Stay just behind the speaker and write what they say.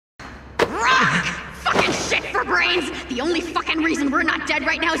rock! Fucking shit for brains! The only fucking reason we're not dead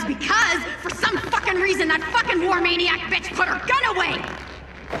right now is because, for some fucking reason, that fucking war maniac bitch put her gun away!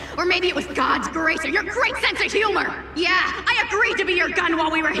 Or maybe it was God's grace or your great sense of humor! Yeah, I agreed to be your gun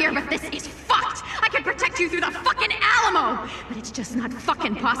while we were here, but this is fucked! I could protect you through the fucking Alamo! But it's just not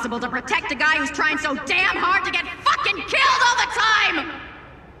fucking possible to protect a guy who's trying so damn hard to get fucking killed all the time!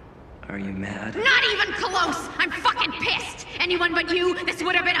 Are you mad? Not even close! I'm fucking pissed! Anyone but you, this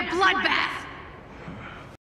would have been a bloodbath!